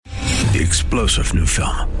the explosive new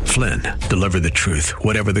film, Flynn, Deliver the Truth,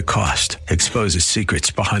 Whatever the Cost, exposes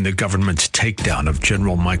secrets behind the government's takedown of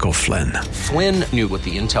General Michael Flynn. Flynn knew what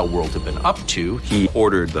the intel world had been up to. He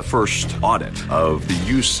ordered the first audit of the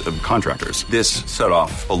use of contractors. This set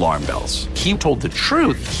off alarm bells. He told the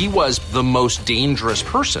truth. He was the most dangerous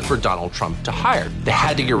person for Donald Trump to hire. They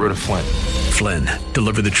had to get rid of Flynn. Flynn,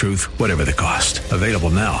 Deliver the Truth, Whatever the Cost. Available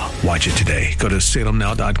now. Watch it today. Go to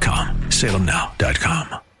salemnow.com.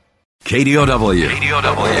 salemnow.com.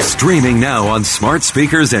 KDOW. Streaming now on smart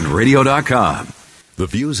speakers and radio.com. The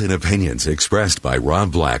views and opinions expressed by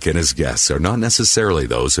Rob Black and his guests are not necessarily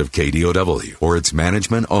those of KDOW or its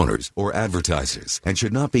management, owners, or advertisers and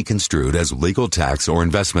should not be construed as legal, tax, or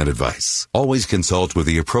investment advice. Always consult with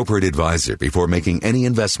the appropriate advisor before making any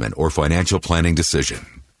investment or financial planning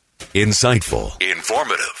decision. Insightful,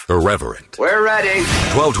 informative, irreverent. We're ready.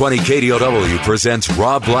 1220 KDOW presents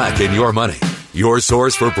Rob Black and Your Money. Your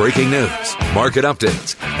source for breaking news, market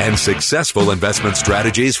updates, and successful investment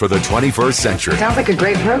strategies for the 21st century. Sounds like a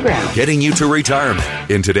great program. Getting you to retirement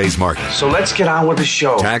in today's market. So let's get on with the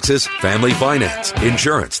show. Taxes, family finance,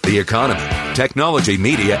 insurance, the economy, technology,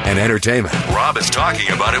 media, and entertainment. Rob is talking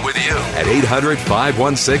about it with you at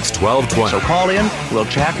 800-516-1220. So call in, we'll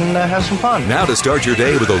chat and have some fun. Now to start your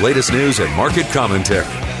day with the latest news and market commentary.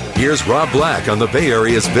 Here's Rob Black on the Bay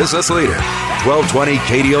Area's business leader, 1220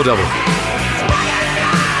 KDOW.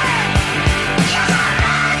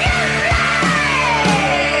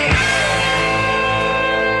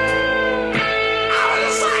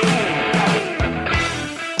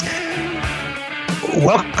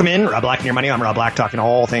 Welcome in, Rob Black and Your Money. I'm Rob Black, talking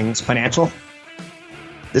all things financial.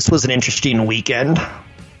 This was an interesting weekend.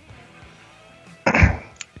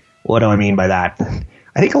 What do I mean by that?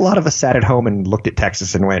 I think a lot of us sat at home and looked at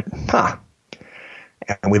Texas and went, huh.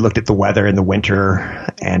 And we looked at the weather in the winter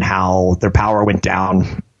and how their power went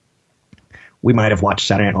down. We might have watched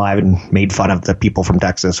Saturday Night Live and made fun of the people from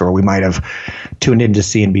Texas, or we might have tuned into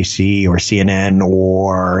CNBC or CNN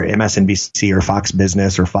or MSNBC or Fox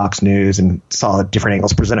Business or Fox News and saw different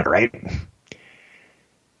angles presented, right?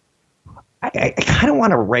 I kind of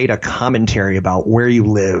want to write a commentary about where you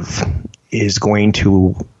live is going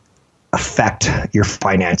to affect your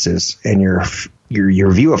finances and your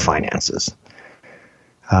view of finances.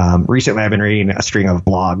 Recently, I've been reading a string of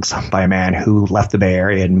blogs by a man who left the Bay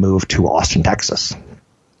Area and moved to Austin, Texas.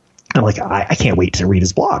 I'm like, I can't wait to read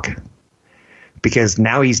his blog because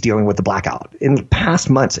now he's dealing with the blackout. In the past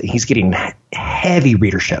months, he's getting heavy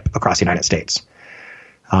readership across the United States.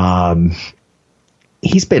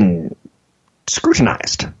 He's been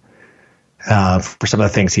scrutinized for some of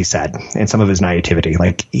the things he said and some of his naivety.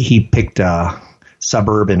 Like he picked a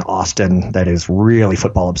suburb in Austin that is really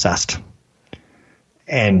football obsessed.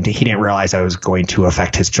 And he didn't realize I was going to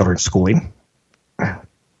affect his children's schooling.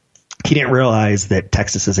 He didn't realize that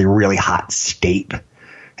Texas is a really hot state.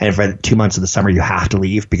 And for 2 months of the summer, you have to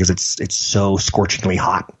leave because it's so scorchingly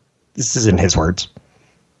hot. This is in his words.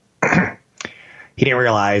 He didn't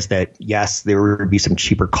realize that, yes, there would be some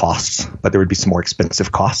cheaper costs, but there would be some more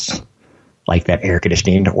expensive costs, like that air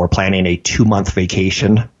conditioning or planning a 2-month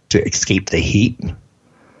vacation to escape the heat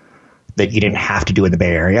that you didn't have to do in the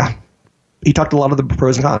Bay Area. He talked a lot of the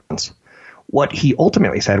pros and cons. What he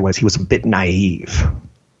ultimately said was he was a bit naive.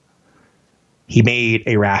 He made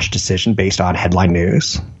a rash decision based on headline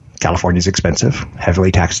news. California's expensive,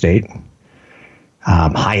 heavily taxed state,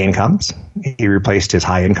 high incomes. He replaced his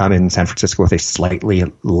high income in San Francisco with a slightly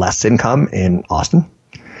less income in Austin.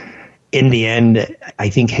 In the end, I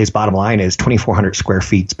think his bottom line is 2,400 square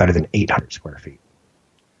feet is better than 800 square feet.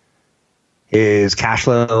 His cash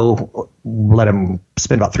flow let him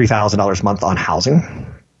spend about $3,000 a month on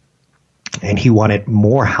housing. And he wanted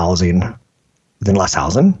more housing than less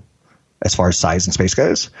housing as far as size and space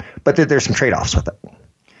goes. But there's some trade-offs with it.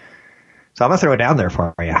 So I'm going to throw it down there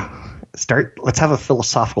for you. Let's have a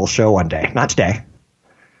philosophical show one day. Not today.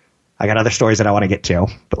 I got other stories that I want to get to.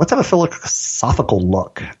 But let's have a philosophical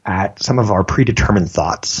look at some of our predetermined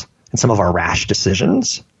thoughts and some of our rash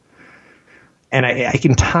decisions. And I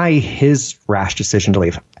can tie his rash decision to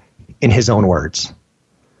leave in his own words,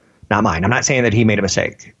 not mine. I'm not saying that he made a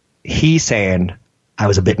mistake. He's saying I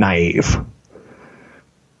was a bit naive.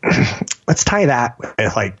 Let's tie that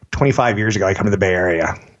with like 25 years ago, I come to the Bay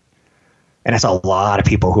Area and I saw a lot of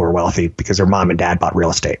people who are wealthy because their mom and dad bought real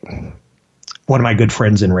estate. One of my good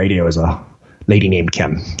friends in radio is a lady named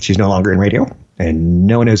Kim. She's no longer in radio and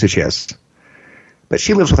no one knows who she is. But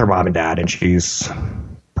she lives with her mom and dad and she's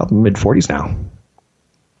probably mid-40s now.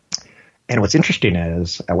 And what's interesting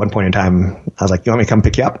is at one point in time, I was like, you want me to come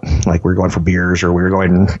pick you up? Like we were going for beers or we were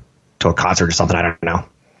going to a concert or something. I don't know.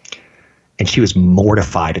 And she was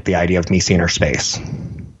mortified at the idea of me seeing her space.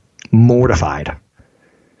 Mortified.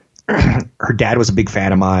 Her dad was a big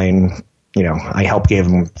fan of mine. You know, I helped give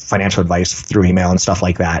him financial advice through email and stuff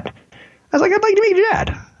like that. I was like, I'd like to meet your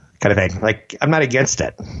dad, kind of thing. Like, I'm not against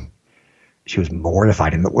it. She was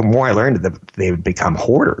mortified. And the more I learned that they would become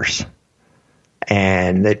hoarders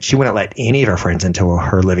and that she wouldn't let any of her friends into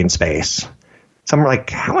her living space. So I'm like,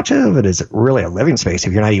 how much of it is really a living space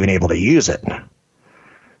if you're not even able to use it?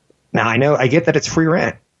 Now, I get that it's free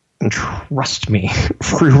rent. And trust me,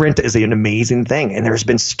 free rent is an amazing thing. And there's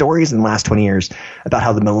been stories in the last 20 years about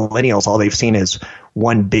how the millennials, all they've seen is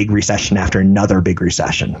one big recession after another big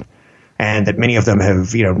recession. And that many of them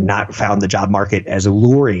have, you know, not found the job market as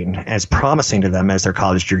alluring, as promising to them as their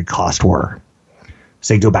college degree costs were.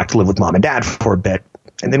 So they go back to live with mom and dad for a bit.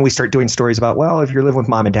 And then we start doing stories about, well, if you're living with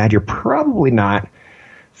mom and dad, you're probably not,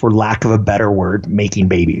 for lack of a better word, making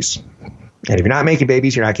babies. And if you're not making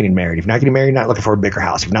babies, you're not getting married. If you're not getting married, you're not looking for a bigger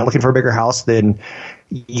house. If you're not looking for a bigger house, then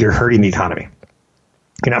you're hurting the economy.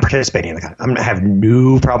 You're not participating in the economy. I have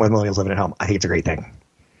no problem with millennials living at home. I think it's a great thing.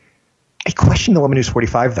 I question the woman who's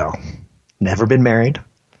 45, though. Never been married.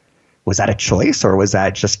 Was that a choice, or was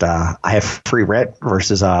that just I have free rent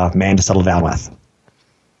versus a man to settle down with?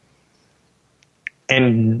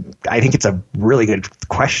 And I think it's a really good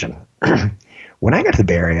question. When I got to the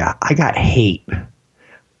Bay Area, I got hate.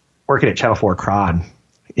 Working at Channel 4 Cron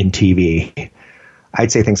in TV, I'd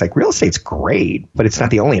say things like real estate's great, but it's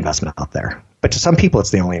not the only investment out there. But to some people,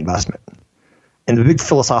 it's the only investment. And the big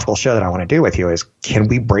philosophical show that I want to do with you is, can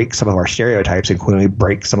we break some of our stereotypes and can we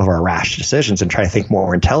break some of our rash decisions and try to think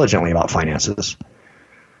more intelligently about finances?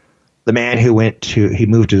 The man who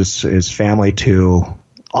moved his family to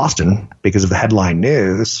Austin because of the headline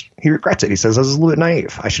news, he regrets it. He says, I was a little bit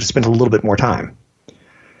naive. I should have spent a little bit more time.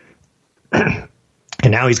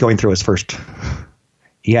 And now he's going through his first.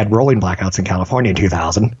 He had rolling blackouts in California in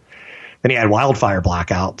 2000. Then he had wildfire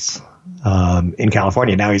blackouts in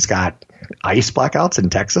California. Now he's got ice blackouts in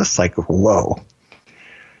Texas. Like, whoa.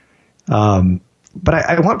 But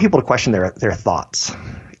I want people to question their thoughts.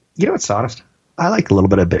 You know what's honest? I like a little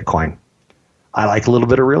bit of Bitcoin. I like a little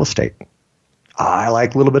bit of real estate. I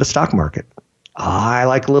like a little bit of stock market. I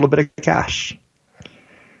like a little bit of cash.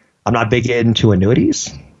 I'm not big into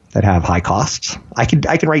annuities that have high costs. I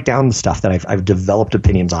can write down the stuff that I've developed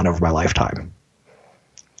opinions on over my lifetime.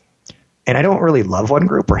 And I don't really love one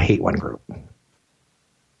group or hate one group.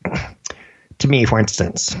 To me, for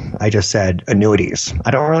instance, I just said annuities.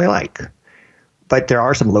 I don't really like. But there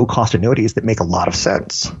are some low-cost annuities that make a lot of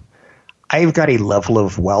sense. I've got a level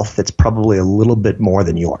of wealth that's probably a little bit more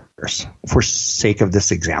than yours, for sake of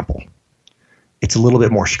this example. It's a little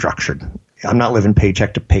bit more structured. I'm not living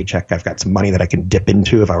paycheck to paycheck. I've got some money that I can dip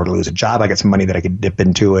into if I were to lose a job. I got some money that I can dip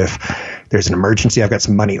into if there's an emergency. I've got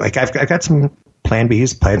some money. Like I've got some plan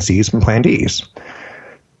Bs, plan Cs, and plan Ds.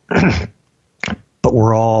 But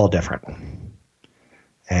we're all different.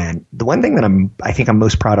 And the one thing that I think I'm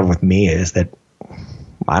most proud of with me is that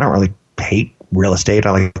I don't really hate real estate.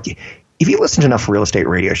 If you listen to enough real estate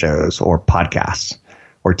radio shows or podcasts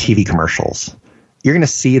or TV commercials, you're going to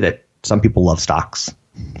see that some people love stocks.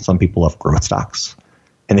 Some people love growth stocks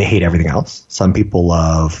and they hate everything else. Some people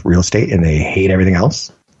love real estate and they hate everything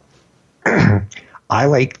else. I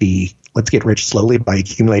like the let's get rich slowly by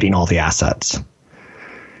accumulating all the assets.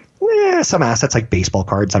 Some assets like baseball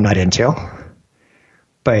cards I'm not into.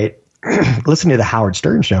 But listen to the Howard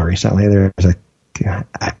Stern show recently. There's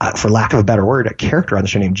for lack of a better word, a character on the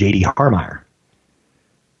show named J.D. Harmeyer.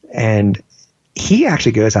 And he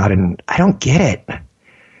actually goes out and I don't get it.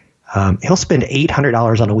 He'll spend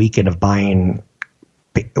 $800 on a weekend of buying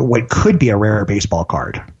what could be a rare baseball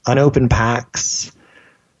card. Unopened packs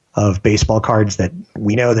of baseball cards that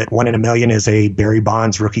we know that 1 in a million is a Barry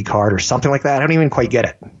Bonds rookie card or something like that. I don't even quite get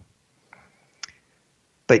it.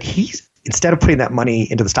 But he's, instead of putting that money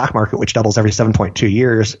into the stock market, which doubles every 7.2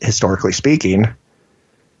 years, historically speaking,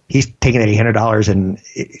 he's taking that $800 and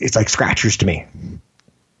it's like scratchers to me.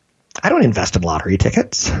 I don't invest in lottery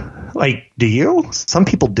tickets. Like, do you? Some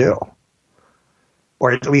people do.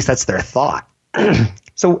 Or at least that's their thought.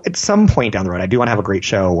 So at some point down the road, I do want to have a great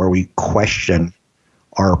show where we question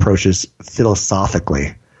our approaches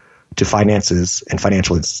philosophically to finances and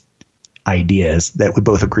financial ideas that we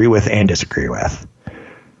both agree with and disagree with.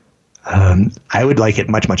 I would like it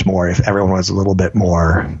much, much more if everyone was a little bit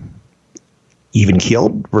more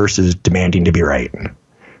even-keeled versus demanding to be right.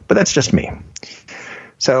 But that's just me.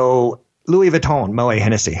 So Louis Vuitton, Moet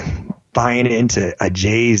Hennessy, buying into a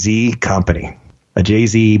Jay-Z company, a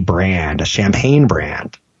Jay-Z brand, a champagne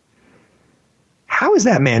brand. How is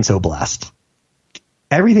that man so blessed?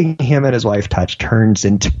 everything him and his wife touch turns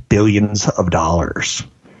into billions of dollars.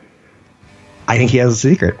 I think he has a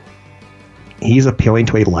secret. He's appealing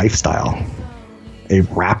to a lifestyle, a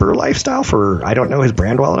rapper lifestyle for, I don't know his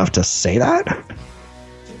brand well enough to say that,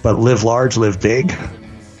 but live large, live big,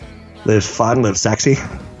 live fun, live sexy.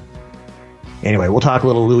 Anyway, we'll talk a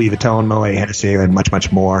little Louis Vuitton, Moet Hennessy, and much,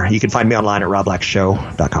 much more. You can find me online at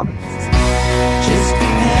robblackshow.com. Just a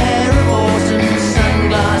pair of autumn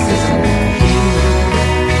sunglasses and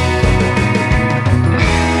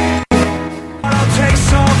I'll take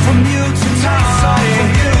some from you tonight.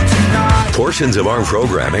 Portions of our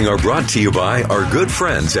programming are brought to you by our good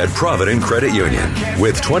friends at Provident Credit Union,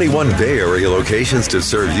 with 21 Bay Area locations to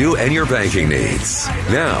serve you and your banking needs.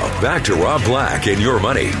 Now, back to Rob Black and Your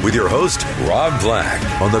Money with your host, Rob Black,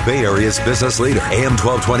 on the Bay Area's business leader, AM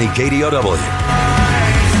 1220 KDOW.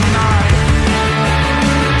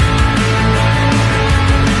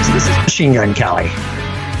 This is Machine Gun Kelly.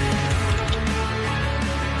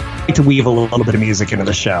 I like to weave a little bit of music into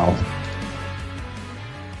the show.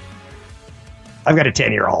 I've got a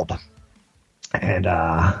 10-year-old, and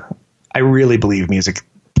I really believe music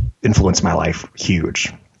influenced my life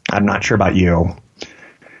huge. I'm not sure about you,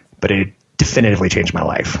 but it definitively changed my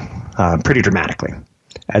life pretty dramatically.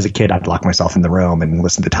 As a kid, I'd lock myself in the room and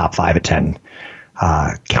listen to top 5 at 10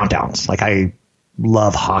 countdowns. Like, I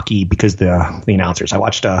love hockey because the announcers. I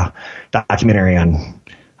watched a documentary on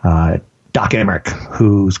Doc Emmerich,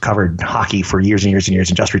 who's covered hockey for years and years and years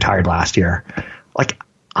and just retired last year. Like,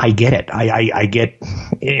 I get it. I get,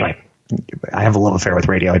 anyway, I have a love affair with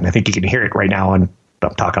radio, and I think you can hear it right now, and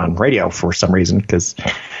I'm talking on radio for some reason, because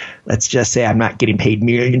let's just say I'm not getting paid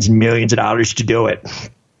millions and millions of dollars to do it,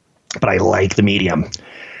 but I like the medium.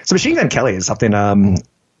 So Machine Gun Kelly is something,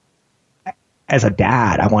 as a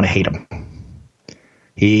dad, I want to hate him.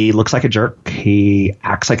 He looks like a jerk. He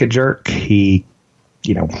acts like a jerk. He,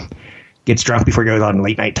 gets drunk before he goes on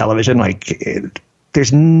late night television.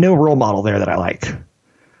 There's no role model there that I like.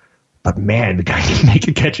 But man, the guy can make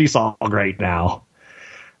a catchy song right now.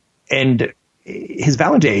 And his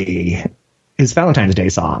Valentine's Day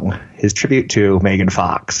song, his tribute to Megan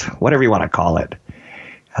Fox, whatever you want to call it,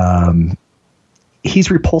 he's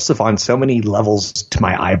repulsive on so many levels to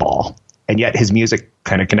my eyeball, and yet his music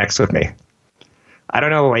kind of connects with me. I don't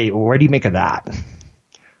know, where do you make of that?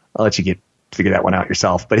 I'll let you figure that one out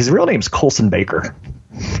yourself. But his real name's Colson Baker.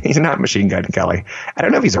 He's not Machine Gun Kelly. I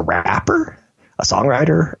don't know if he's a rapper, a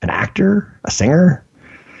songwriter, an actor, a singer.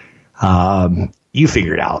 You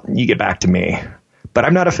figure it out. You get back to me. But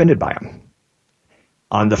I'm not offended by him.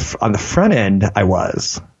 On the front end, I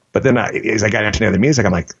was. But then as I got to know the music,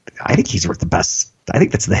 I'm like, I think he's worth the best. I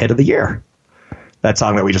think that's the hit of the year. That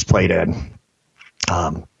song that we just played in.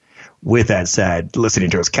 With that said, listening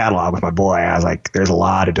to his catalog with my boy, I was like, there's a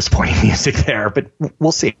lot of disappointing music there, but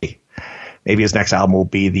we'll see. Maybe his next album will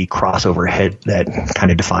be the crossover hit that kind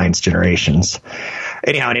of defines generations.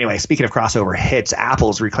 Anyway, speaking of crossover hits,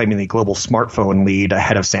 Apple's reclaiming the global smartphone lead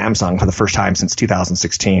ahead of Samsung for the first time since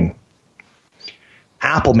 2016.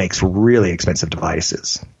 Apple makes really expensive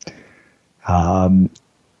devices.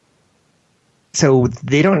 So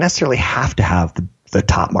they don't necessarily have to have the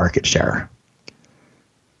top market share.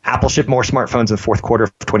 Apple shipped more smartphones in the fourth quarter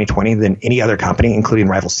of 2020 than any other company, including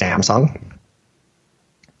rival Samsung.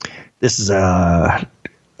 This is tied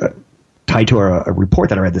to a report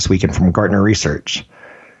that I read this weekend from Gartner Research.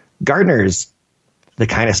 Gartner is the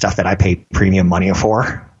kind of stuff that I pay premium money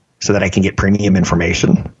for so that I can get premium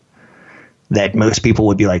information that most people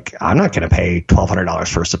would be like, I'm not going to pay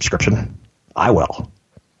 $1,200 for a subscription. I will.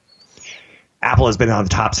 Apple has been on the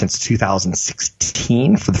top since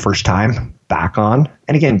 2016 for the first time, back on.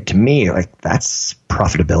 And again, to me, that's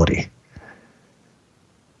profitability.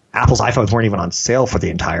 Apple's iPhones weren't even on sale for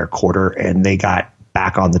the entire quarter, and they got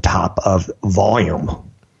back on the top of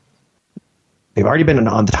volume. They've already been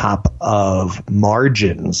on the top of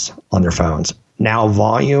margins on their phones. Now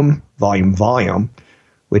volume,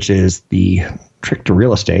 which is the trick to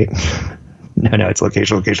real estate. No, it's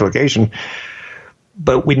location.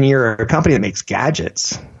 But when you're a company that makes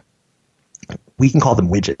gadgets, we can call them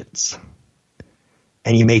widgets.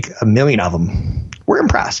 And you make 1 million of them, we're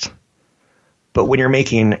impressed. But when you're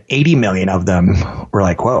making 80 million of them, we're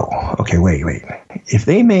like, whoa, okay, wait. If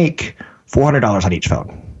they make $400 on each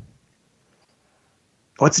phone,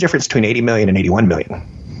 what's the difference between 80 million and 81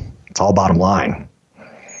 million? It's all bottom line.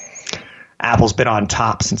 Apple's been on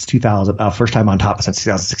top since first time on top since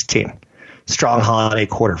 2016. Strong holiday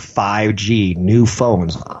quarter, 5G, new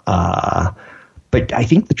phones. But I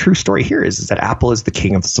think the true story here is that Apple is the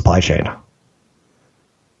king of the supply chain.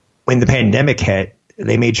 When the pandemic hit,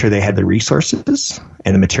 they made sure they had the resources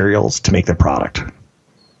and the materials to make their product.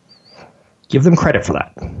 Give them credit for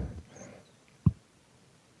that.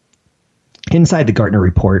 Inside the Gartner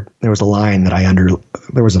report, there was a line that I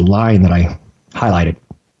highlighted.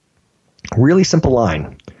 Really simple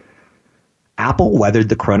line. Apple weathered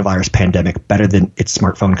the coronavirus pandemic better than its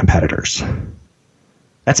smartphone competitors.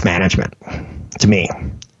 That's management, to me.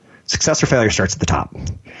 Success or failure starts at the top.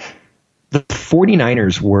 The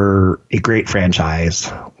 49ers were a great franchise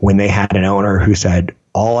when they had an owner who said,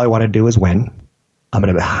 all I want to do is win. I'm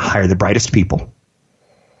going to hire the brightest people,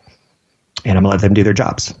 and I'm going to let them do their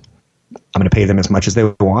jobs. I'm going to pay them as much as they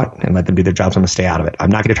want and let them do their jobs. I'm going to stay out of it. I'm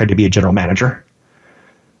not going to try to be a general manager.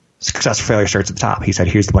 Success or failure starts at the top. He said,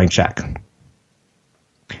 here's the blank check.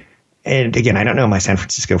 And again, I don't know my San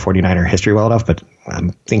Francisco 49er history well enough, but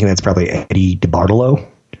I'm thinking that's probably Eddie DeBartolo.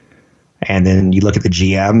 And then you look at the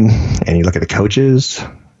GM and you look at the coaches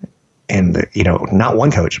and, not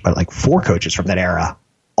one coach, but like 4 coaches from that era,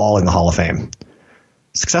 all in the Hall of Fame.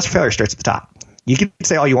 Success or failure starts at the top. You can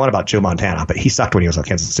say all you want about Joe Montana, but he sucked when he was a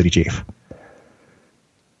Kansas City Chief.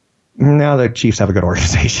 Now the Chiefs have a good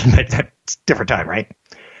organization, but that's a different time, right?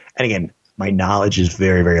 And again, my knowledge is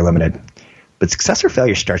very, very limited. But success or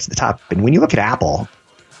failure starts at the top. And when you look at Apple,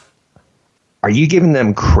 are you giving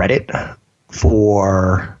them credit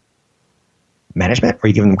for management, or are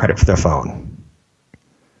you giving them credit for their phone?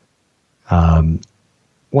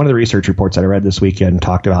 One of the research reports that I read this weekend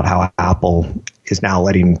talked about how Apple is now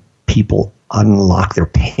letting people unlock their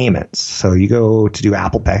payments. So you go to do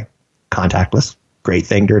Apple Pay, contactless, great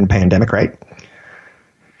thing during the pandemic, right?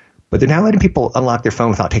 But they're now letting people unlock their phone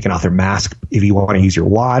without taking off their mask if you want to use your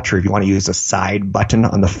watch or if you want to use a side button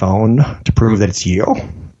on the phone to prove that it's you.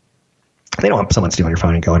 They don't want someone stealing your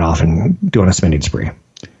phone and going off and doing a spending spree.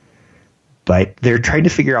 But they're trying to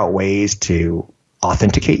figure out ways to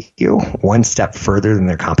authenticate you one step further than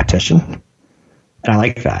their competition. And I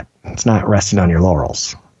like that. It's not resting on your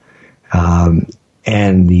laurels.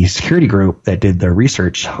 And the security group that did the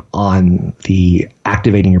research on the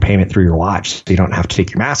activating your payment through your watch so you don't have to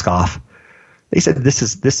take your mask off, they said this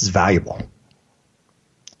is valuable.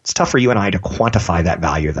 It's tough for you and I to quantify that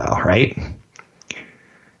value, though, right?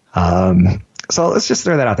 So let's just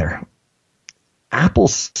throw that out there.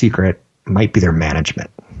 Apple's secret might be their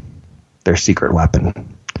management, their secret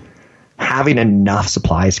weapon. Having enough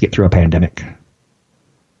supplies to get through a pandemic.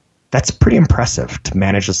 That's pretty impressive to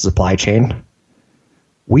manage the supply chain.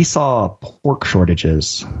 We saw pork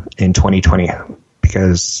shortages in 2020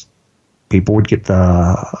 because people would get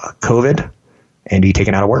the COVID and be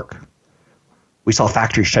taken out of work. We saw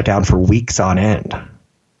factories shut down for weeks on end.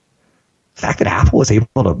 The fact that Apple was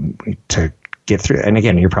able to get through, and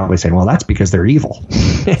again, you're probably saying, well, that's because they're evil.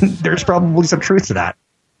 And there's probably some truth to that.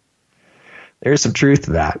 There's some truth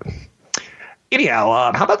to that.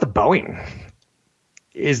 Anyhow, how about the Boeing?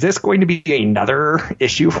 Is this going to be another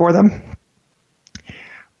issue for them?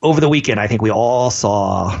 Over the weekend, I think we all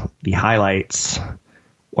saw the highlights,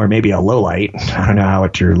 or maybe a low light. I don't know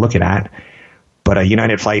what you're looking at. But a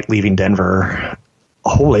United flight leaving Denver, a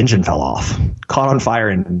whole engine fell off, caught on fire,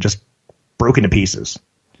 and just broke into pieces.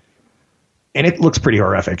 And it looks pretty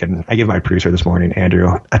horrific. And I give my producer this morning,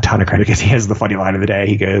 Andrew, a ton of credit because he has the funny line of the day.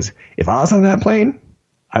 He goes, if I was on that plane,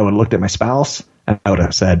 I would have looked at my spouse and I would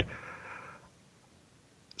have said,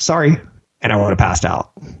 sorry. And I would have passed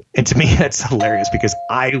out. And to me, that's hilarious because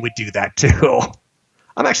I would do that too.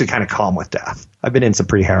 I'm actually kind of calm with death. I've been in some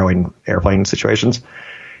pretty harrowing airplane situations,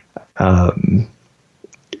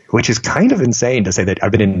 which is kind of insane to say that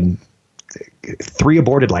I've been in 3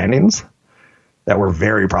 aborted landings that were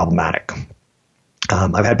very problematic.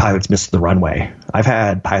 I've had pilots miss the runway. I've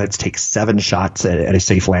had pilots take 7 shots at a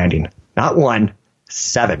safe landing. Not 1,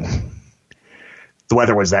 7. The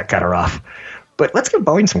weather was that kind of rough. But let's give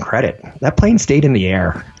Boeing some credit. That plane stayed in the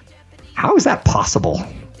air. How is that possible?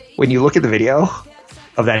 When you look at the video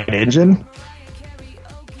of that engine,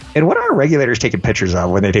 and what are regulators taking pictures of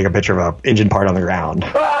when they take a picture of an engine part on the ground?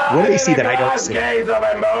 What do they see that I don't see? Of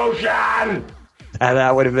emotion. And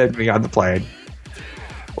that would have been me on the plane.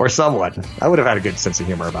 Or someone. I would have had a good sense of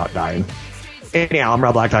humor about dying. Anyhow, I'm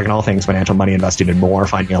Rob Black, talking all things financial, money, investing, and more.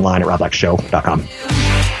 Find me online at robblackshow.com.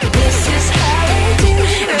 This is how we do.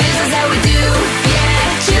 This is how we do.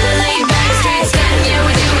 Yeah, chilling backstreet stand. Yeah,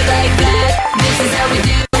 we do it like that. This is how we do.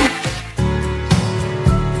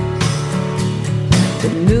 The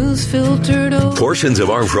news filtered over. Portions of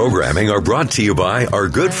our programming are brought to you by our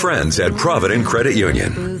good friends at Provident Credit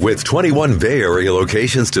Union, with 21 Bay Area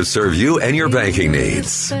locations to serve you and your banking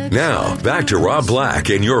needs. Now, back to Rob Black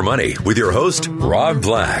and Your Money with your host, Rob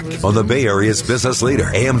Black, on the Bay Area's business leader,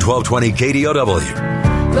 AM 1220 KDOW.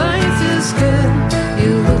 Life is good.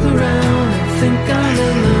 You look around and think I'm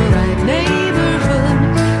in the right neighborhood.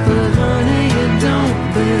 But honey,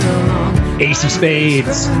 Ace of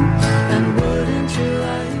Spades.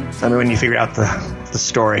 Tell me when you figured out the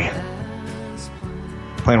story.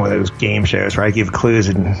 Playing one of those game shows where I give clues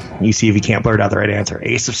and you see if you can't blurt out the right answer.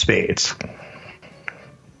 Ace of Spades.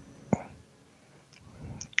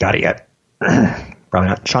 Got it yet? Probably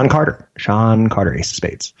not. Sean Carter, Ace of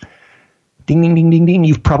Spades. Ding, ding, ding, ding, ding.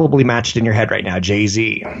 You've probably matched in your head right now.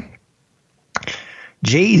 Jay-Z.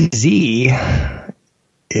 Jay-Z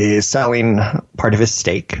is selling part of his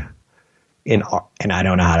stake in, and I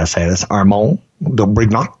don't know how to say this, Armand de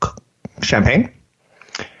Brignac champagne,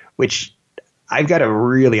 which I've got a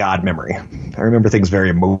really odd memory. I remember things very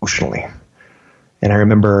emotionally. And I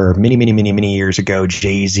remember many years ago,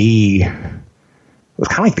 Jay-Z was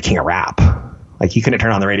kind of like the king of rap. Like, you couldn't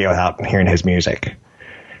turn on the radio without hearing his music.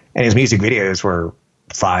 And his music videos were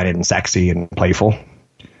fun and sexy and playful.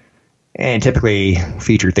 And typically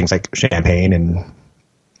featured things like champagne and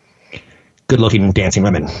good-looking dancing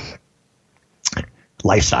women.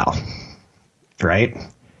 Lifestyle. Right?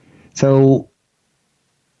 So,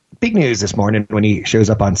 big news this morning when he shows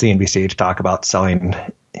up on CNBC to talk about selling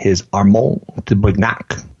his Armand de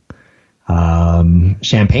Brignac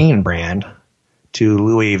champagne brand to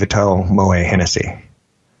Louis Vuitton Moet Hennessy.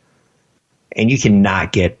 And you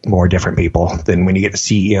cannot get more different people than when you get the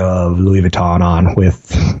CEO of Louis Vuitton on with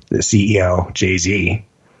the CEO, Jay-Z,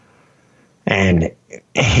 and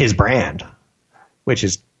his brand, which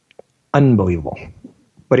is unbelievable.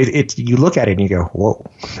 But it's you look at it and you go, whoa,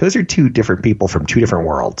 those are two different people from two different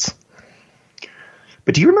worlds.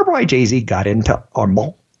 But do you remember why Jay-Z got into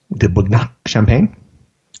Armand de Brignac champagne?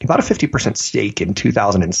 He bought a 50% stake in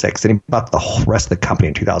 2006, and he bought the whole rest of the company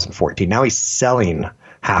in 2014. Now he's selling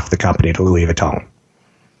half the company to Louis Vuitton.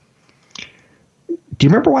 Do you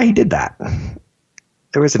remember why he did that?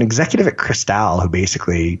 There was an executive at Cristal who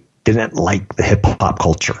basically didn't like the hip-hop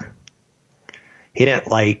culture. He didn't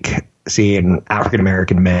like seeing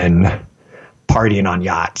African-American men partying on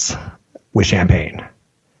yachts with champagne.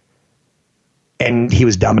 And he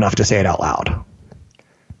was dumb enough to say it out loud.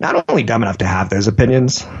 Not only dumb enough to have those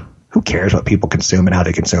opinions, who cares what people consume and how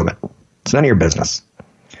they consume it? It's none of your business.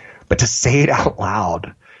 But to say it out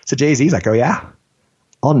loud. So Jay-Z's like, oh yeah,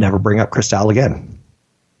 I'll never bring up Cristal again.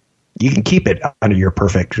 You can keep it under your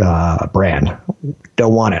perfect brand.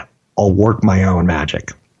 Don't want it. I'll work my own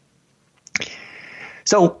magic.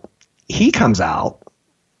 So he comes out,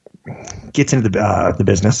 gets into the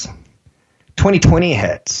business. 2020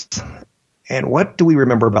 hits. And what do we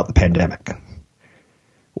remember about the pandemic?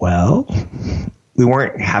 Well, we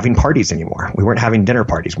weren't having parties anymore. We weren't having dinner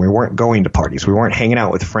parties. We weren't going to parties. We weren't hanging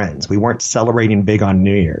out with friends. We weren't celebrating big on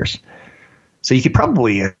New Year's. So you could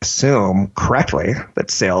probably assume correctly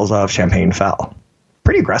that sales of champagne fell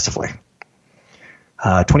pretty aggressively.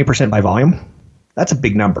 20% by volume. That's a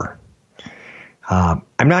big number.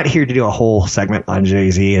 I'm not here to do a whole segment on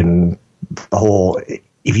Jay-Z and the whole,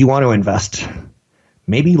 if you want to invest,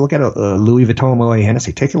 maybe look at a Louis Vuitton Moet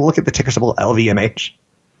Hennessy. Take a look at the ticker symbol LVMH.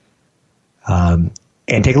 And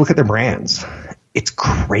take a look at their brands. It's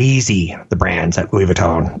crazy, the brands that Louis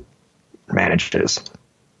Vuitton manages.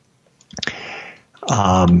 Take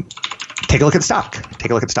a look at the stock.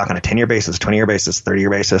 Take a look at the stock on a 10-year basis, 20-year basis, 30-year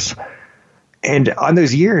basis. And on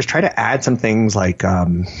those years, try to add some things like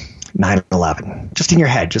 9/11. Just in your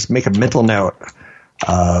head, just make a mental note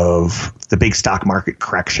of the big stock market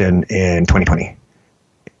correction in 2020.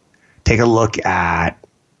 Take a look at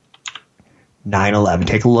 9/11.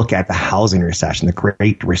 Take a look at the housing recession, the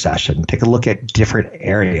Great Recession. Take a look at different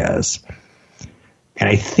areas. And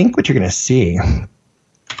I think what you're going to see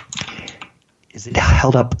is it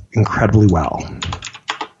held up incredibly well.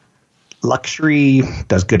 Luxury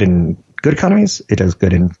does good in good economies. It does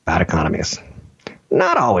good in bad economies.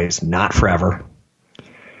 Not always, not forever.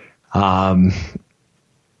 But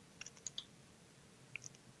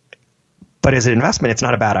as an investment, it's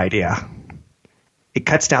not a bad idea. It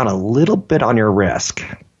cuts down a little bit on your risk.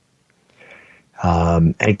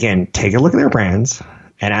 And again, take a look at their brands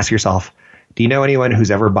and ask yourself, do you know anyone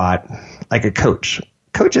who's ever bought like a Coach?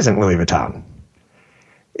 Coach isn't Louis Vuitton.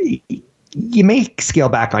 You may scale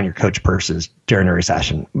back on your Coach purses during a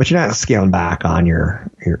recession, but you're not scaling back on your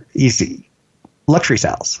easy luxury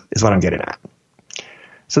sales is what I'm getting at.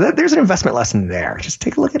 So there's an investment lesson there. Just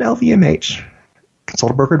take a look at LVMH.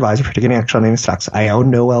 Consult a broker advisor for taking action on any stocks. I own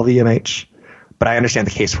no LVMH, but I understand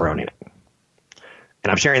the case for owning it.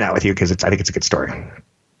 And I'm sharing that with you because I think it's a good story.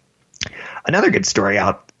 Another good story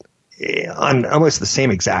out on almost the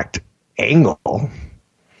same exact angle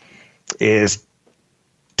is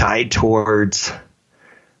tied towards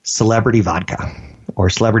celebrity vodka or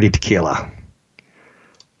celebrity tequila.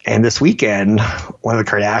 And this weekend, one of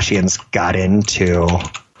the Kardashians got into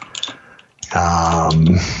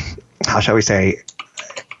how shall we say,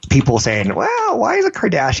 people saying, well, why is a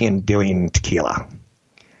Kardashian doing tequila?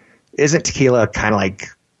 Isn't tequila kind of like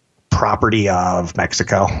property of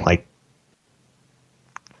Mexico? Like,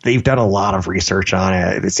 they've done a lot of research on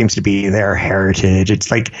it. It seems to be their heritage.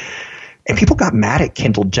 It's like, and people got mad at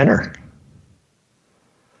Kendall Jenner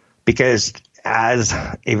because as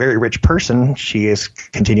a very rich person, she is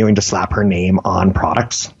continuing to slap her name on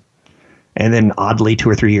products. And then oddly, 2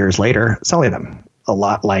 or 3 years later, selling them. A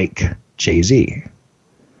lot like Jay-Z.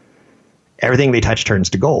 Everything they touch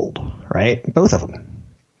turns to gold, right? Both of them.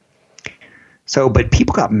 So, but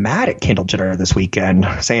people got mad at Kendall Jenner this weekend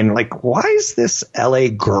saying, like, why is this LA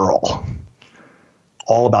girl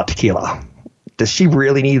all about tequila? Does she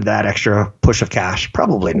really need that extra push of cash?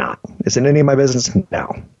 Probably not. Is it any of my business?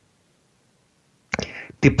 No.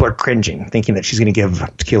 People are cringing, thinking that she's going to give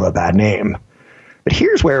tequila a bad name. But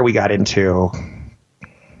here's where we got into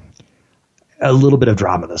a little bit of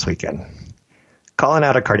drama this weekend. Calling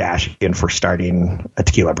out a Kardashian for starting a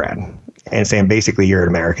tequila brand and saying, basically, you're an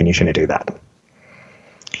American, you shouldn't do that.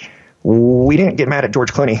 We didn't get mad at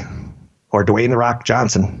George Clooney or Dwayne "The Rock"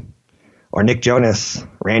 Johnson or Nick Jonas,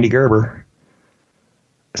 Randy Gerber.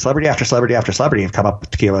 Celebrity after celebrity after celebrity have come up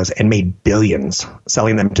with tequilas and made billions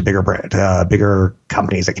selling them to bigger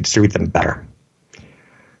companies that can distribute them better.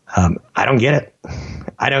 I don't get it.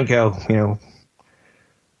 I don't go,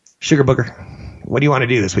 Sugar Booger, what do you want to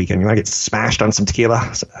do this weekend? You want to get smashed on some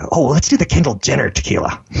tequila? Oh, let's do the Kendall Jenner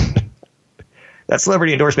tequila. That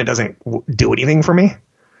celebrity endorsement doesn't do anything for me,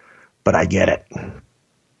 but I get it.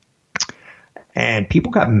 And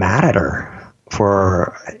people got mad at her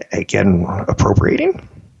for, again, appropriating.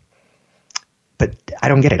 But I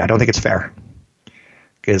don't get it. I don't think it's fair.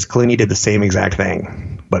 Because Clooney did the same exact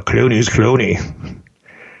thing. But Clooney's Clooney.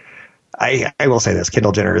 I will say this.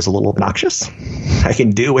 Kendall Jenner is a little obnoxious. I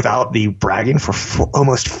can do without the bragging for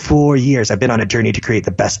almost 4 years. I've been on a journey to create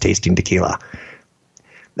the best tasting tequila.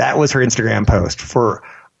 That was her Instagram post. For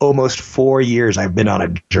almost 4 years, I've been on a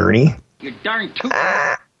journey. You're darn too.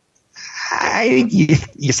 I think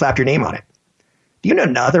you slap your name on it. Do you know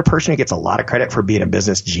another person who gets a lot of credit for being a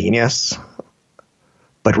business genius,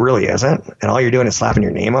 but really isn't? And all you're doing is slapping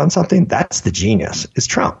your name on something? That's the genius. Is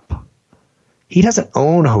Trump. He doesn't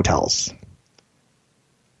own hotels.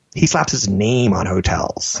 He slaps his name on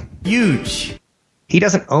hotels. Huge. He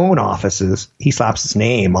doesn't own offices. He slaps his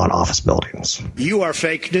name on office buildings. You are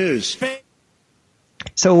fake news.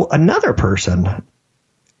 So another person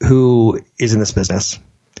who is in this business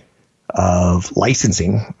of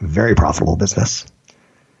licensing, very profitable business.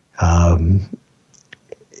 Who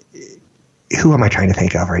am I trying to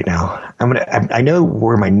think of right now? I know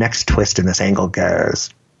where my next twist in this angle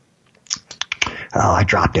goes. Oh, I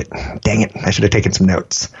dropped it. Dang it. I should have taken some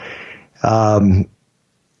notes. But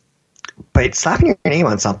slapping your name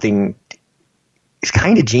on something is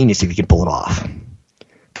kind of genius if you can pull it off.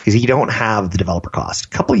 Because you don't have the developer cost. A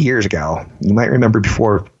couple of years ago, you might remember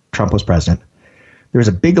before Trump was president, there was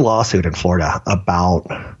a big lawsuit in Florida about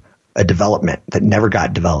a development that never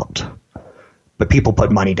got developed. But people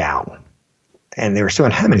put money down. And they were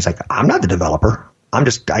suing him. And he's like, I'm not the developer. I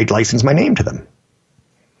licensed my name to them.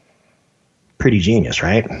 Pretty genius,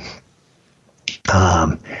 right?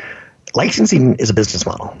 Licensing is a business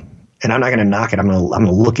model. And I'm not going to knock it. I'm going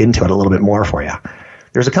to look into it a little bit more for you.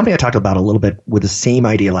 There's a company I talked about a little bit with the same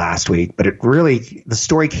idea last week, but the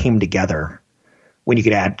story came together when you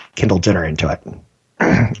could add Kendall Jenner into it.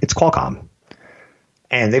 It's Qualcomm.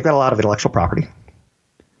 And they've got a lot of intellectual property,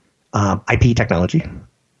 IP technology.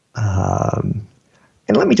 And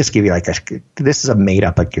let me just give you this is a made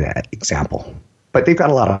up example, but they've got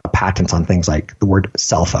a lot of patents on things like the word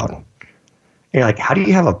cell phone. And you're like, how do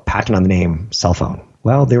you have a patent on the name cell phone?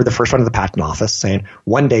 Well, they were the first one in the patent office saying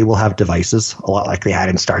one day we'll have devices a lot like they had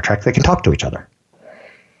in Star Trek that can talk to each other.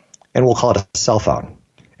 And we'll call it a cell phone.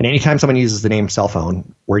 And anytime someone uses the name cell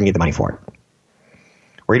phone, we're going to get the money for it.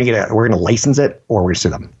 We're going to license it or we're going to sue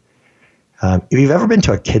them. If you've ever been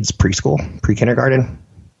to a kid's preschool, pre-kindergarten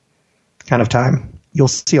kind of time, you'll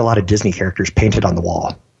see a lot of Disney characters painted on the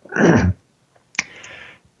wall.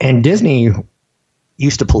 And Disney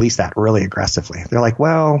used to police that really aggressively. They're like,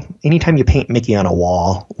 well, anytime you paint Mickey on a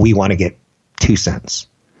wall, we want to get 2 cents.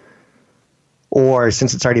 Or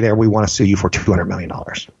since it's already there, we want to sue you for $200 million.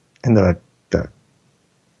 And the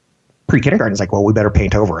pre-kindergarten is like, well, we better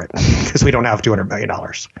paint over it because we don't have $200 million.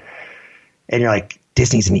 And you're like,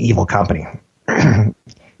 Disney's an evil company.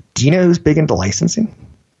 Do you know who's big into licensing?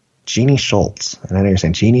 Jeannie Schultz. And I know you're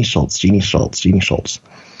saying, Jeannie Schultz.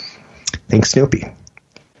 Think Snoopy.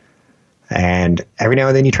 And every now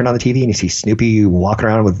and then you turn on the TV and you see Snoopy walking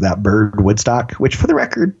around with that bird Woodstock, which for the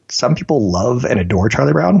record, some people love and adore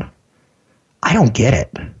Charlie Brown. I don't get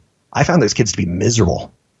it. I found those kids to be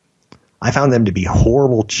miserable. I found them to be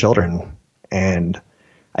horrible children, and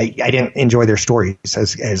I didn't enjoy their stories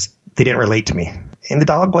as they didn't relate to me. And the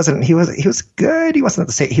dog wasn't. He was good. He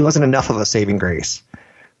wasn't enough of a saving grace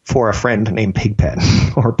for a friend named Pigpen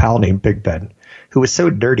or a pal named Pigpen, who was so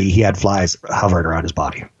dirty he had flies hovering around his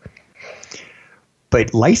body.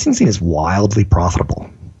 But licensing is wildly profitable.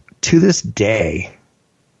 To this day,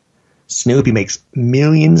 Snoopy makes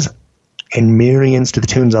millions and millions to the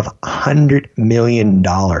tunes of $100 million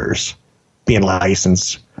being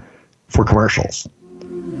licensed for commercials.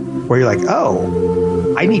 Where you're like,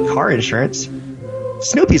 oh, I need car insurance.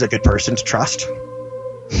 Snoopy's a good person to trust.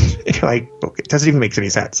 And you're like, it doesn't even make any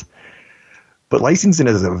sense. But licensing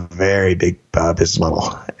is a very big business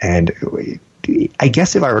model. And I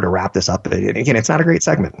guess if I were to wrap this up, and again, it's not a great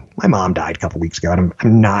segment. My mom died a couple weeks ago, and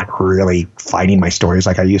I'm not really fighting my stories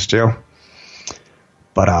like I used to.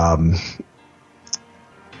 But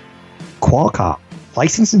Qualcomm,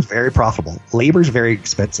 licensing is very profitable. Labor is very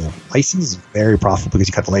expensive. License is very profitable because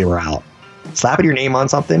you cut the labor out. Slapping your name on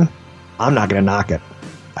something, I'm not going to knock it.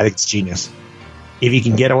 I think it's genius. If you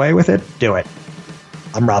can get away with it, do it.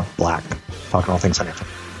 I'm Rob Black, talking all things financial.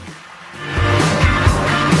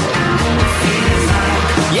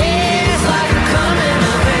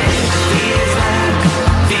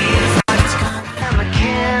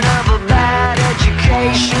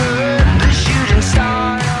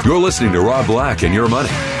 You're listening to Rob Black and Your Money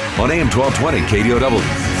on AM 1220 KDOW.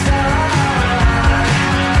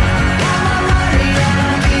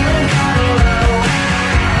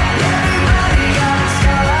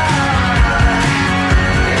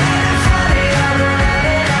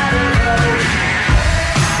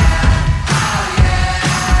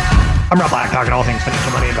 I'm Rob Black, talking all things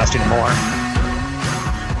financial, money, investing, and more.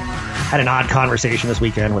 Had an odd conversation this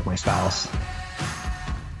weekend with my spouse.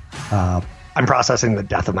 I'm processing the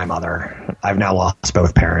death of my mother. I've now lost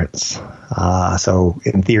both parents. So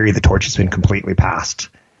in theory, the torch has been completely passed.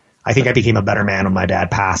 I think I became a better man when my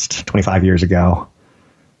dad passed 25 years ago.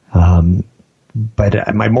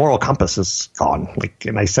 But my moral compass is gone.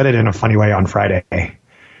 And I said it in a funny way on Friday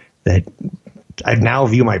that I now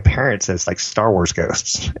view my parents as like Star Wars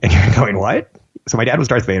ghosts. And you're going, what? So my dad was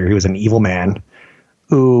Darth Vader. He was an evil man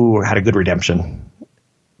who had a good redemption.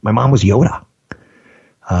 My mom was Yoda.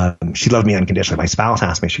 She loved me unconditionally. My spouse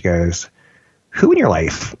asked me, she goes, who in your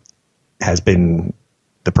life has been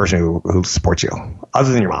the person who supports you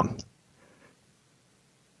other than your mom?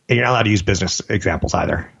 And you're not allowed to use business examples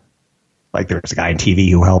either. Like there's a guy in TV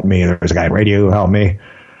who helped me. There's a guy in radio who helped me.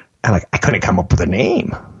 And like, I couldn't come up with a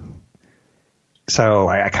name. So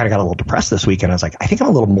I kind of got a little depressed this weekend. I was like, I think I'm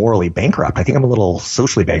a little morally bankrupt. I think I'm a little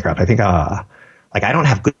socially bankrupt. I think I don't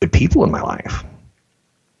have good people in my life.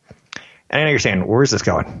 And I know you're saying, where's this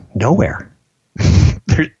going? Nowhere.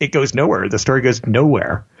 It goes nowhere. The story goes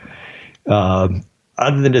nowhere. Other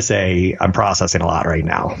than to say, I'm processing a lot right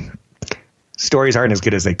now. Stories aren't as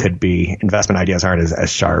good as they could be. Investment ideas aren't as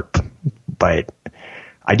sharp. But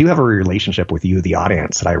I do have a relationship with you, the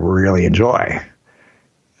audience, that I really enjoy.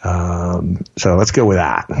 So let's go with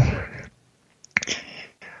that.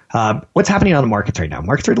 What's happening on the markets right now?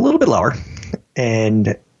 Markets are a little bit lower.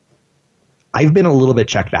 And I've been a little bit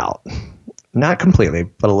checked out. Not completely,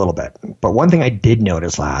 but a little bit. But one thing I did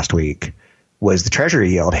notice last week was the Treasury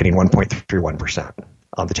yield hitting 1.31%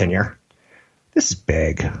 on the 10-year. This is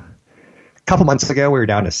big. A couple months ago, we were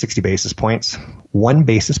down to 60 basis points. 1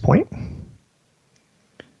 basis point.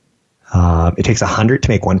 It takes 100 to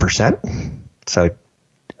make 1%. So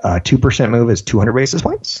a 2% move is 200 basis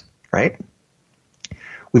points, right?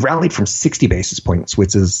 We've rallied from 60 basis points,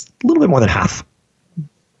 which is a little bit more than half,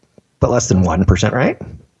 but less than 1%, right?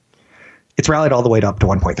 It's rallied all the way up to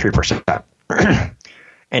 1.3%.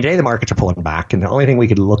 And today the markets are pulling back, and the only thing we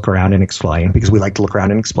could look around and explain, because we like to look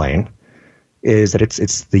around and explain, is that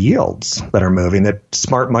it's the yields that are moving. That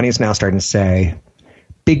smart money is now starting to say,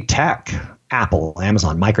 big tech, Apple,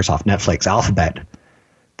 Amazon, Microsoft, Netflix, Alphabet,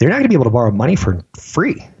 they're not going to be able to borrow money for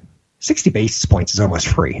free. 60 basis points is almost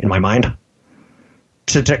free in my mind.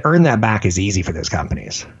 To earn that back is easy for those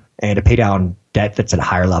companies. And to pay down debt that's at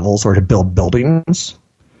higher levels or to build buildings,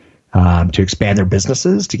 to expand their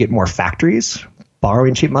businesses, to get more factories,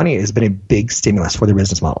 borrowing cheap money has been a big stimulus for their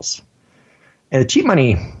business models. And the cheap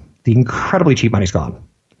money, the incredibly cheap money is gone.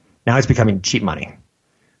 Now it's becoming cheap money.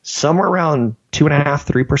 Somewhere around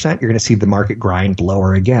 2.5%, 3%, you're going to see the market grind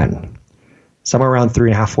lower again. Somewhere around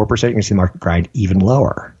 3.5%, 4%, you're going to see the market grind even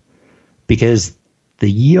lower. Because the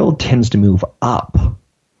yield tends to move up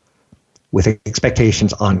with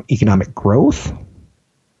expectations on economic growth.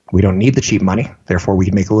 We don't need the cheap money. Therefore, we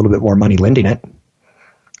can make a little bit more money lending it.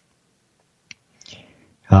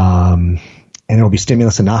 And there will be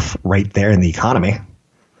stimulus enough right there in the economy.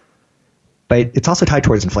 But it's also tied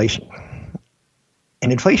towards inflation.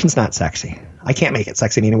 And inflation's not sexy. I can't make it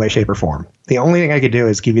sexy in any way, shape, or form. The only thing I could do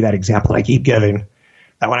is give you that example I keep giving,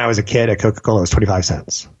 that when I was a kid, a Coca-Cola was 25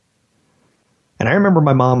 cents. And I remember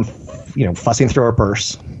my mom, fussing through her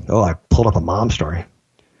purse. Oh, I pulled up a mom story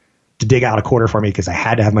to dig out a quarter for me because I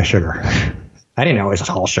had to have my sugar. I didn't know it was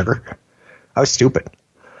all sugar. I was stupid.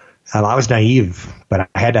 I was naive, but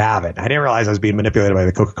I had to have it. I didn't realize I was being manipulated by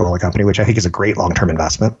the Coca-Cola company, which I think is a great long-term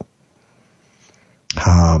investment.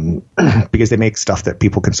 Because they make stuff that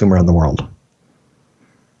people consume around the world.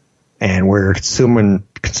 And we're a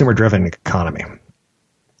consumer-driven economy.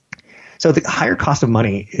 So the higher cost of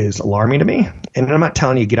money is alarming to me. And I'm not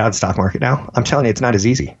telling you get out of the stock market now. I'm telling you it's not as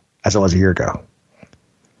easy as it was a year ago.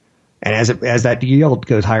 And as that yield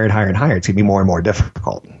goes higher and higher and higher, it's going to be more and more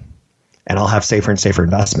difficult. And I'll have safer and safer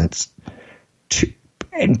investments.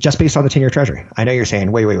 And just based on the 10-year treasury. I know you're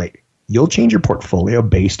saying, wait. You'll change your portfolio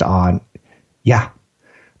based on,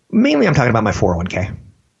 mainly I'm talking about my 401k.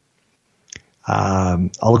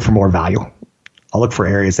 I'll look for more value. I'll look for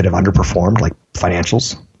areas that have underperformed, like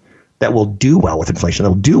financials, that will do well with inflation.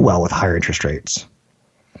 They'll do well with higher interest rates.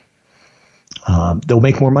 They'll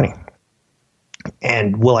make more money.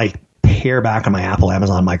 And will I pare back on my Apple,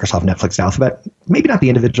 Amazon, Microsoft, Netflix, Alphabet? Maybe not the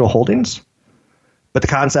individual holdings, but the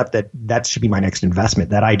concept that should be my next investment.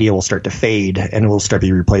 That idea will start to fade and will start to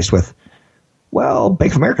be replaced with,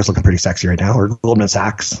 Bank of America is looking pretty sexy right now, or Goldman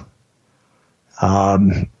Sachs.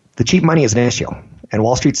 The cheap money is an issue, and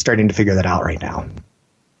Wall Street's starting to figure that out right now.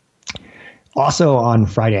 Also on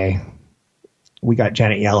Friday, we got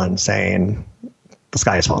Janet Yellen saying the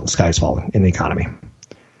sky is falling in the economy.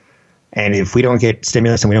 And if we don't get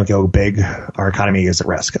stimulus and we don't go big, our economy is at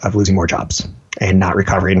risk of losing more jobs and not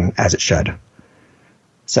recovering as it should.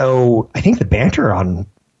 So I think the banter on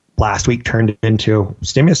last week turned into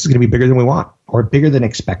stimulus is going to be bigger than we want or bigger than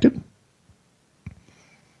expected,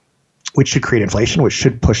 which should create inflation, which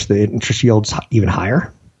should push the interest yields even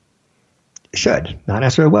higher. It should. Not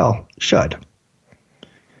necessarily will. It should.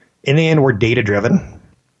 In the end, we're data-driven.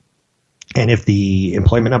 And if the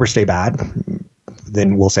employment numbers stay bad,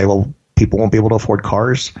 then we'll say, people won't be able to afford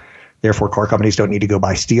cars. Therefore, car companies don't need to go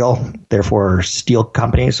buy steel. Therefore, steel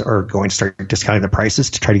companies are going to start discounting the prices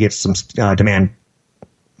to try to get some demand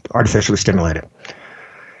artificially stimulated.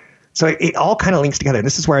 So it all kind of links together. And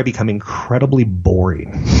this is where I become incredibly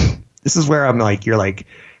boring. This is where I'm like, you're like,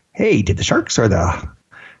 hey, did the Sharks or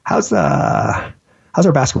how's our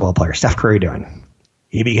basketball player Steph Curry doing?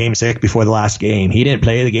 He became sick before the last game. He didn't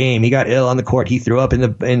play the game. He got ill on the court. He threw up in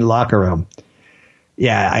the locker room.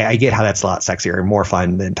 Yeah, I get how that's a lot sexier and more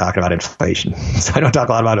fun than talking about inflation. So I don't talk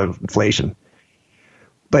a lot about inflation.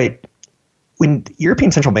 But when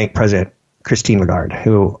European Central Bank President Christine Lagarde,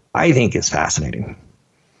 who I think is fascinating,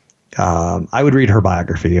 I would read her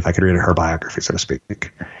biography if I could read her biography, so to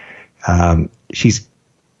speak. She's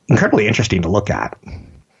incredibly interesting to look at.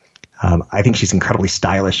 I think she's incredibly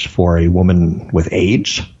stylish for a woman with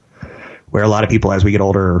age, where a lot of people, as we get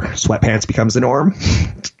older, sweatpants becomes the norm.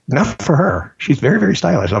 Enough for her. She's very, very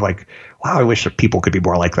stylish. I'm like, wow, I wish people could be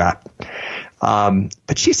more like that.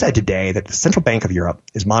 But she said today that the Central Bank of Europe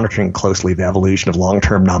is monitoring closely the evolution of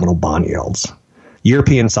long-term nominal bond yields.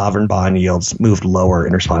 European sovereign bond yields moved lower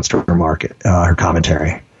in response to her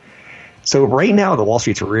commentary. So right now, the Wall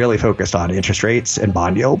Street's really focused on interest rates and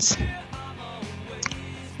bond yields,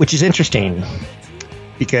 which is interesting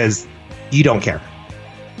because you don't care.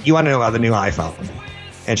 You want to know about the new iPhone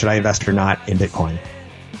and should I invest or not in Bitcoin?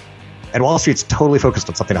 And Wall Street's totally focused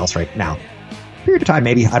on something else right now. Period of time,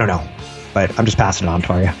 maybe. I don't know. But I'm just passing it on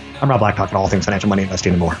for you. I'm Rob Black, talking all things financial, money,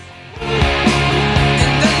 investing, and more.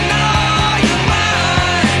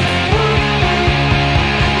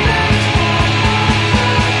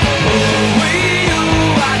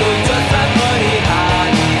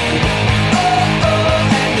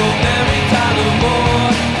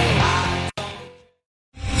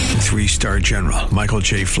 Three-star General Michael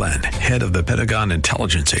J. Flynn, head of the Pentagon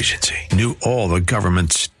Intelligence Agency, knew all the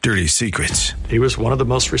government's dirty secrets. He was one of the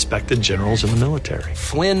most respected generals in the military.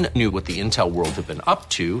 Flynn knew what the intel world had been up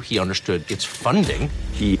to. He understood its funding.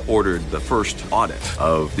 He ordered the first audit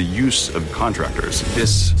of the use of contractors.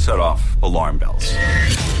 This set off alarm bells.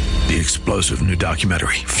 The explosive new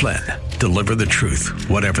documentary, Flynn, deliver the truth,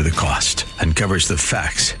 whatever the cost, and covers the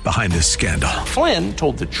facts behind this scandal. Flynn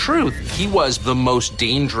told the truth. He was the most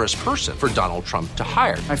dangerous person for Donald Trump to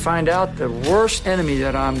hire. I find out the worst enemy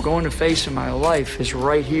that I'm going to face in my life is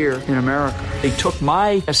right here in America. They took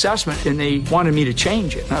my assessment and they wanted me to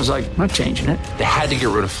change it. And I was like, I'm not changing it. They had to get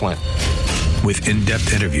rid of Flynn. With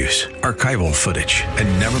in-depth interviews, archival footage,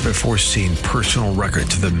 and never-before-seen personal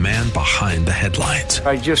records of the man behind the headlines.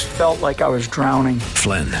 I just felt like I was drowning.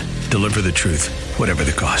 Flynn, deliver the truth, whatever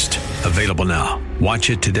the cost. Available now.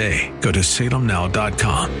 Watch it today. Go to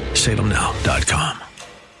salemnow.com. salemnow.com.